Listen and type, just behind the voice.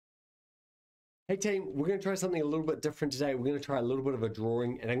Hey team, we're going to try something a little bit different today. We're going to try a little bit of a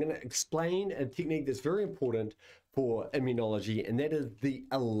drawing, and I'm going to explain a technique that's very important for immunology, and that is the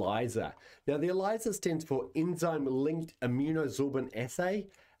ELISA. Now, the ELISA stands for Enzyme-linked immunosorbent assay.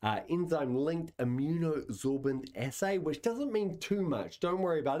 Enzyme-linked immunosorbent assay, which doesn't mean too much. Don't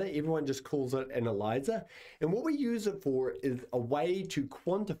worry about it. Everyone just calls it an ELISA. And what we use it for is a way to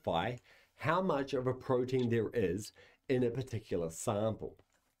quantify how much of a protein there is in a particular sample.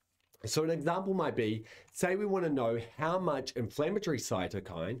 So an example might be, say we want to know how much inflammatory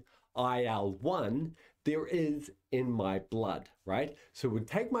cytokine, IL-1, there is in my blood, right? So we'd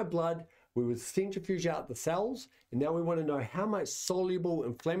take my blood, we would centrifuge out the cells, and now we want to know how much soluble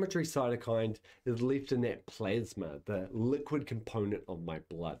inflammatory cytokine is left in that plasma, the liquid component of my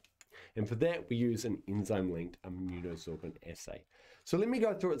blood. And for that, we use an enzyme-linked immunosorbent assay. So let me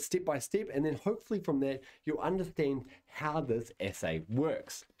go through it step by step, and then hopefully from that, you'll understand how this assay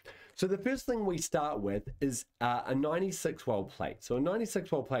works. So the first thing we start with is a 96 well plate. So a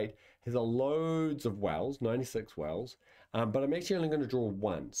 96 well plate has loads of wells, 96 wells, but I'm actually only going to draw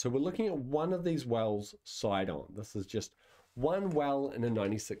one. So we're looking at one of these wells side on. This is just one well in a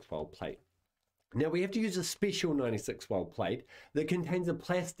 96 well plate. Now we have to use a special 96 well plate that contains a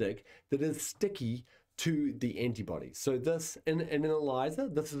plastic that is sticky to the antibodies. So this, in an ELISA,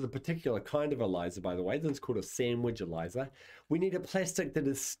 this is a particular kind of ELISA, by the way. This is called a sandwich ELISA. We need a plastic that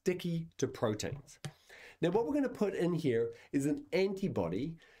is sticky to proteins. Now what we're going to put in here is an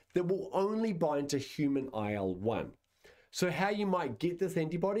antibody that will only bind to human IL-1. So how you might get this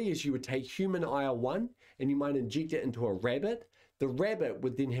antibody is you would take human IL-1 and you might inject it into a rabbit. The rabbit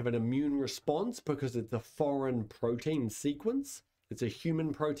would then have an immune response because it's a foreign protein sequence. It's a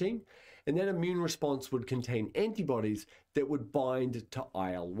human protein. And that immune response would contain antibodies that would bind to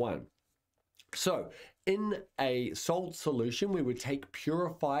IL-1. So in a salt solution, we would take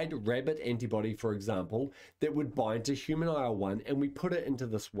purified rabbit antibody, for example, that would bind to human IL-1, and we put it into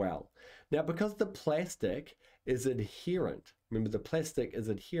this well. Now, because the plastic is adherent, remember the plastic is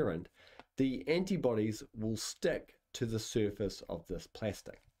adherent, the antibodies will stick to the surface of this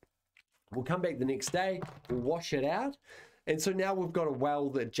plastic. We'll come back the next day, we'll wash it out, and so now we've got a well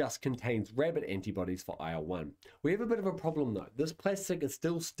that just contains rabbit antibodies for IL-1. We have a bit of a problem though. This plastic is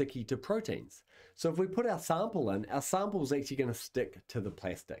still sticky to proteins. So if we put our sample in, our sample is actually going to stick to the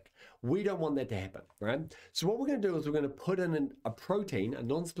plastic. We don't want that to happen, right? So what we're going to do is we're going to put in a protein, a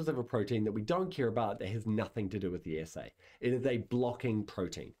non-specific protein that we don't care about that has nothing to do with the assay. It is a blocking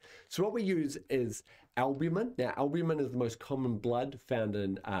protein. So what we use is albumin. Now albumin is the most common blood found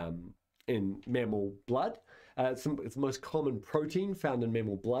in mammal blood. It's the most common protein found in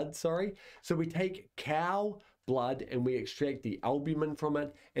mammal blood, sorry. So we take cow blood and we extract the albumin from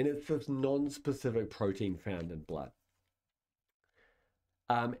it, and it's this non-specific protein found in blood.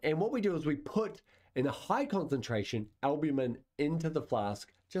 And what we do is we put in a high concentration albumin into the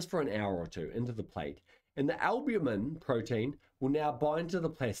flask just for an hour or two, into the plate. And the albumin protein will now bind to the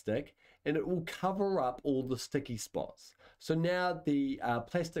plastic and it will cover up all the sticky spots. So now the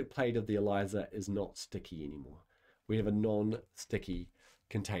plastic plate of the ELISA is not sticky anymore. We have a non-sticky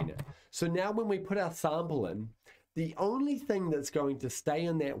container. So now when we put our sample in, the only thing that's going to stay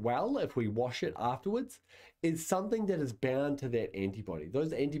in that well, if we wash it afterwards, is something that is bound to that antibody.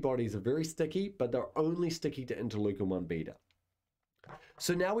 Those antibodies are very sticky, but they're only sticky to interleukin-1 beta.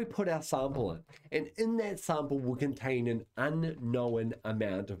 So now we put our sample in, and in that sample will contain an unknown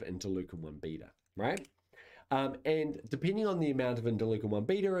amount of interleukin-1 beta, right? And depending on the amount of interleukin-1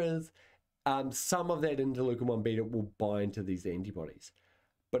 beta is, some of that interleukin-1 beta will bind to these antibodies.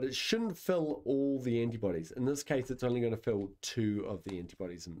 But it shouldn't fill all the antibodies. In this case, it's only going to fill 2 of the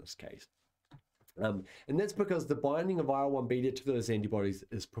antibodies in this case. And that's because the binding of IL-1 beta to those antibodies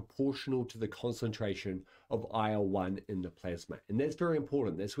is proportional to the concentration of IL-1 in the plasma. And that's very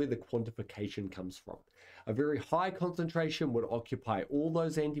important. That's where the quantification comes from. A very high concentration would occupy all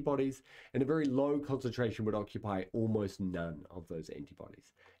those antibodies, and a very low concentration would occupy almost none of those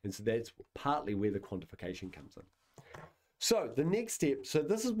antibodies. And so that's partly where the quantification comes in. So the next step, so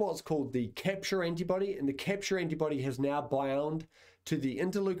this is what's called the capture antibody, and the capture antibody has now bound to the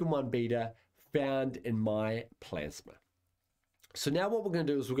interleukin-1 beta found in my plasma. So now what we're going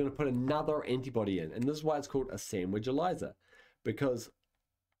to do is we're going to put another antibody in, and this is why it's called a sandwich ELISA, because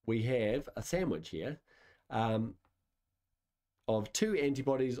we have a sandwich here of 2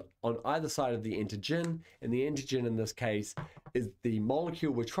 antibodies on either side of the antigen, and the antigen in this case is the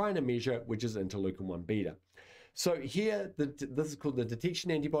molecule we're trying to measure, which is interleukin-1 beta. So here, this is called the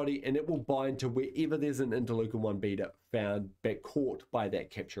detection antibody, and it will bind to wherever there's an interleukin-1 beta found caught by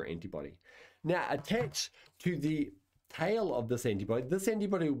that capture antibody. Now, attached to the tail of this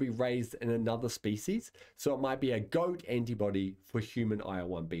antibody will be raised in another species. So it might be a goat antibody for human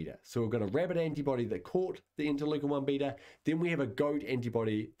IL-1 beta. So we've got a rabbit antibody that caught the interleukin-1 beta. Then we have a goat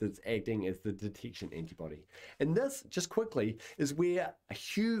antibody that's acting as the detection antibody. And this, just quickly, is where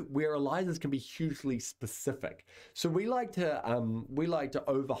ELISAs can be hugely specific. So we like to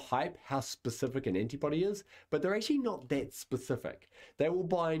overhype how specific an antibody is, but they're actually not that specific. They will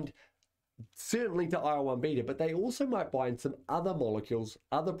bind certainly to IL-1 beta, but they also might bind some other molecules,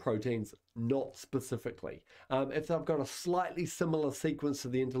 other proteins, not specifically. If they've got a slightly similar sequence to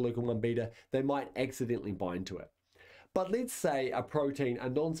the interleukin-1 beta, they might accidentally bind to it. But let's say a protein, a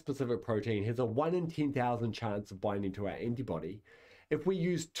non-specific protein, has a 1 in 10,000 chance of binding to our antibody. If we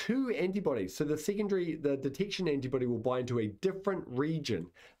use two antibodies, so the detection antibody will bind to a different region.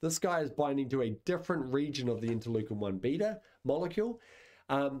 This guy is binding to a different region of the interleukin-1 beta molecule.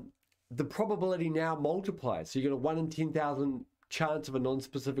 The probability now multiplies. So you get a 1 in 10,000 chance of a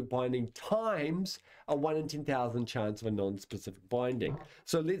non-specific binding times a 1 in 10,000 chance of a non-specific binding.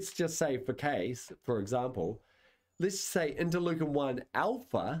 So let's just say for example, let's say interleukin-1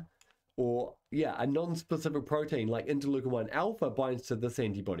 alpha, or a non-specific protein like interleukin-1 alpha binds to this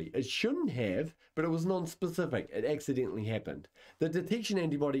antibody. It shouldn't have, but it was non-specific. It accidentally happened. The detection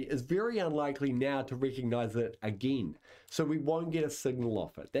antibody is very unlikely now to recognize it again, so we won't get a signal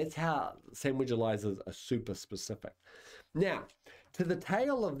off it. That's how sandwich ELISAs are super specific. Now, to the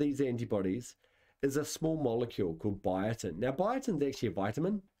tail of these antibodies is a small molecule called biotin. Now, biotin is actually a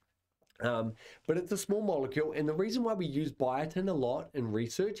vitamin. But it's a small molecule, and the reason why we use biotin a lot in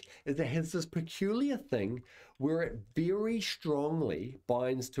research is it has this peculiar thing where it very strongly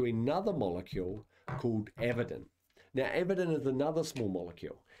binds to another molecule called avidin. Now, avidin is another small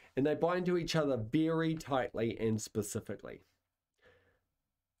molecule, and they bind to each other very tightly and specifically.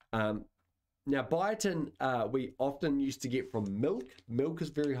 Now, biotin we often used to get from milk. Milk is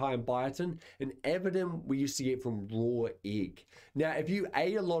very high in biotin, and avidin we used to get from raw egg. Now, if you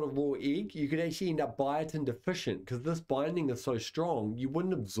ate a lot of raw egg, you could actually end up biotin deficient because this binding is so strong, you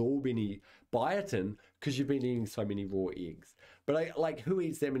wouldn't absorb any biotin because you've been eating so many raw eggs. But who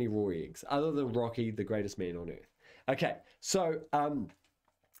eats that many raw eggs other than Rocky, the greatest man on earth? Okay, so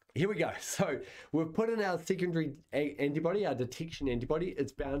here we go. So we've put in our secondary antibody, our detection antibody.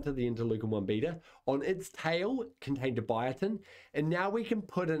 It's bound to the interleukin-1 beta. On its tail contained a biotin. And now we can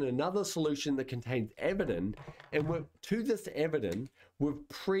put in another solution that contains avidin. And to this avidin, we've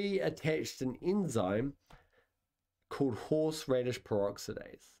pre-attached an enzyme called horseradish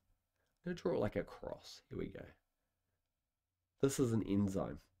peroxidase. I'm going to draw it like a cross. Here we go. This is an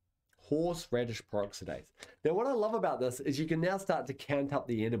enzyme. Horseradish peroxidase. Now, what I love about this is you can now start to count up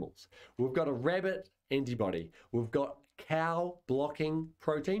the animals. We've got a rabbit antibody. We've got cow blocking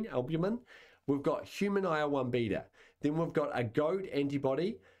protein, albumin. We've got human IL-1 beta. Then we've got a goat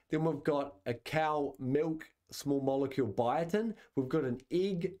antibody. Then we've got a cow milk small molecule biotin. We've got an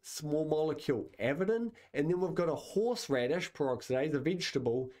egg small molecule avidin. And then we've got a horseradish peroxidase, a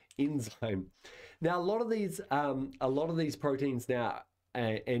vegetable enzyme. Now, a lot of these proteins now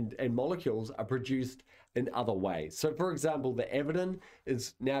and molecules are produced in other ways. So for example, the avidin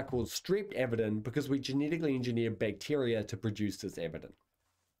is now called strep avidin because we genetically engineer bacteria to produce this avidin,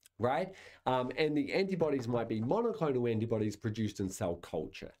 right? And the antibodies might be monoclonal antibodies produced in cell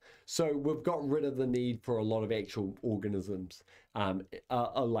culture. So we've got rid of the need for a lot of actual organisms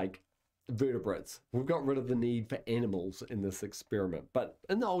like vertebrates. We've got rid of the need for animals in this experiment. But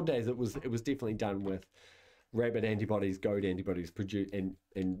in the old days, it was definitely done with rabbit antibodies, goat antibodies, produced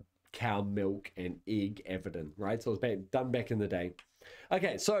and cow milk and egg avidin, right? So it was done back in the day.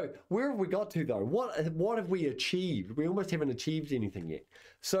 Okay, so where have we got to though? What have we achieved? We almost haven't achieved anything yet.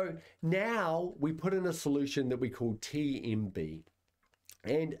 So now we put in a solution that we call TMB.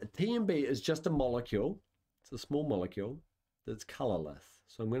 And TMB is just a molecule. It's a small molecule that's colorless.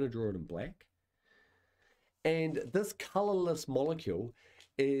 So I'm going to draw it in black. And this colorless molecule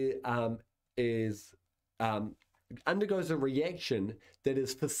undergoes a reaction that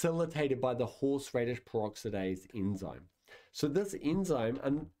is facilitated by the horseradish peroxidase enzyme. So this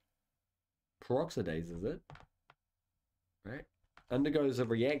enzyme, peroxidase is it, right, undergoes a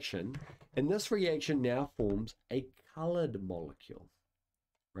reaction, and this reaction now forms a colored molecule,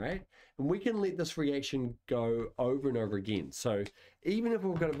 right? And we can let this reaction go over and over again. So even if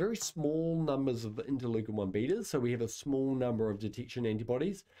we've got a very small numbers of interleukin-1 betas, so we have a small number of detection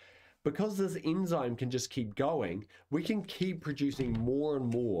antibodies, because this enzyme can just keep going, we can keep producing more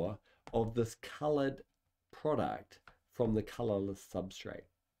and more of this colored product from the colorless substrate.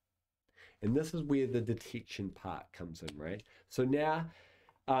 And this is where the detection part comes in, right? So now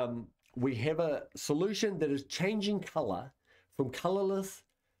we have a solution that is changing color from colorless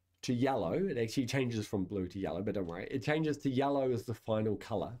to yellow. It actually changes from blue to yellow, but don't worry. It changes to yellow as the final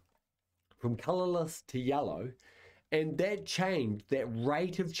color, from colorless to yellow. And that change, that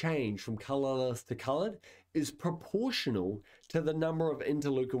rate of change from colorless to colored, is proportional to the number of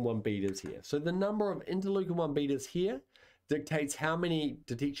interleukin-1 betas here. So the number of interleukin-1 betas here dictates how many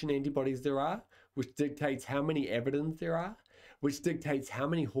detection antibodies there are, which dictates how many evidence there are, which dictates how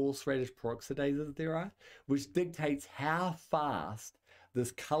many horseradish peroxidases there are, which dictates how fast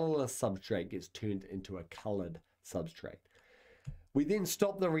this colorless substrate gets turned into a colored substrate. We then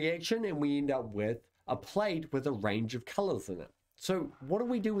stop the reaction and we end up with a plate with a range of colors in it. So what do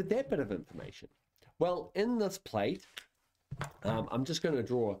we do with that bit of information? Well, in this plate, I'm just going to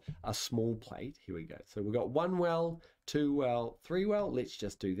draw a small plate. Here we go. So we've got 1 well, 2 well, 3 well. Let's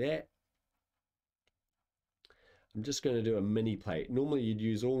just do that. I'm just going to do a mini plate. Normally you'd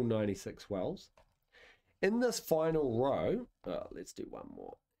use all 96 wells. In this final row, let's do one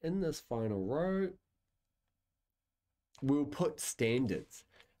more. In this final row, we'll put standards.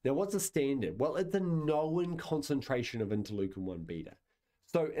 Now, what's a standard? Well, it's a known concentration of interleukin-1 beta.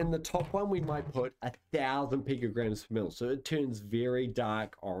 So in the top one, we might put 1,000 picograms per mil. So it turns very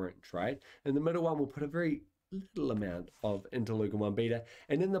dark orange, right? In the middle one, we'll put a very little amount of interleukin-1 beta.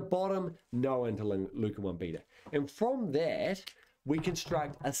 And in the bottom, no interleukin-1 beta. And from that, we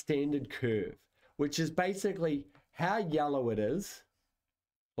construct a standard curve, which is basically how yellow it is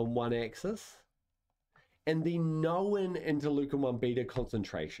on one axis and the known interleukin-1 beta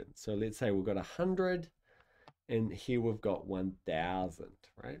concentration. So let's say we've got 100 and here we've got 1,000,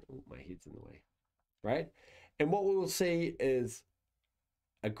 right? Oh, my head's in the way, right? And what we will see is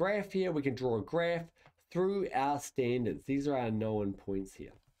a graph here. We can draw a graph through our standards. These are our known points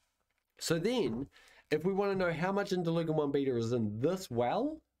here. So then if we want to know how much interleukin-1 beta is in this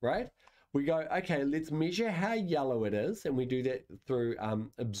well, right? We go, okay, let's measure how yellow it is. And we do that through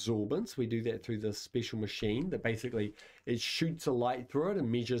absorbance. We do that through this special machine that basically it shoots a light through it and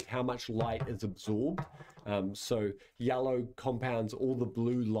measures how much light is absorbed. So yellow compounds, all the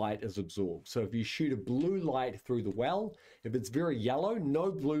blue light is absorbed. So if you shoot a blue light through the well, if it's very yellow,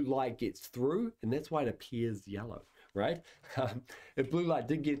 no blue light gets through. And that's why it appears yellow, right? If blue light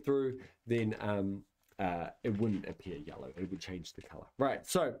did get through, then it wouldn't appear yellow. It would change the color. Right,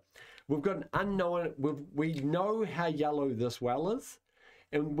 so we've got an unknown, we know how yellow this well is,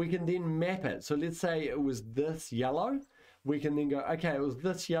 and we can then map it. So let's say it was this yellow. We can then go, okay, it was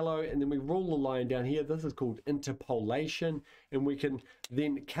this yellow, and then we roll the line down here. This is called interpolation, and we can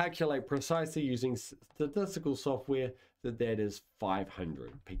then calculate precisely using statistical software that is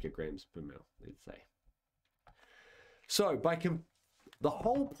 500 picograms per mil, let's say. So the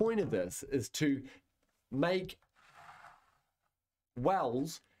whole point of this is to make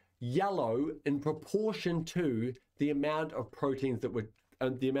wells yellow in proportion to the amount of proteins that were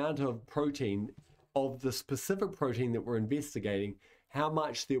the amount of protein of the specific protein that we're investigating, how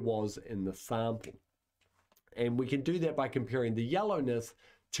much there was in the sample. And we can do that by comparing the yellowness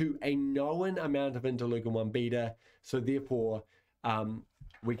to a known amount of interleukin-1 beta. So therefore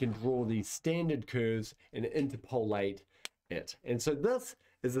we can draw these standard curves and interpolate it. And so this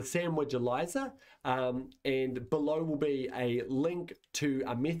is a sandwich ELISA, and below will be a link to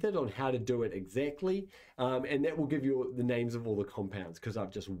a method on how to do it exactly, and that will give you the names of all the compounds because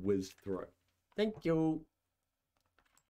I've just whizzed through it. Thank you.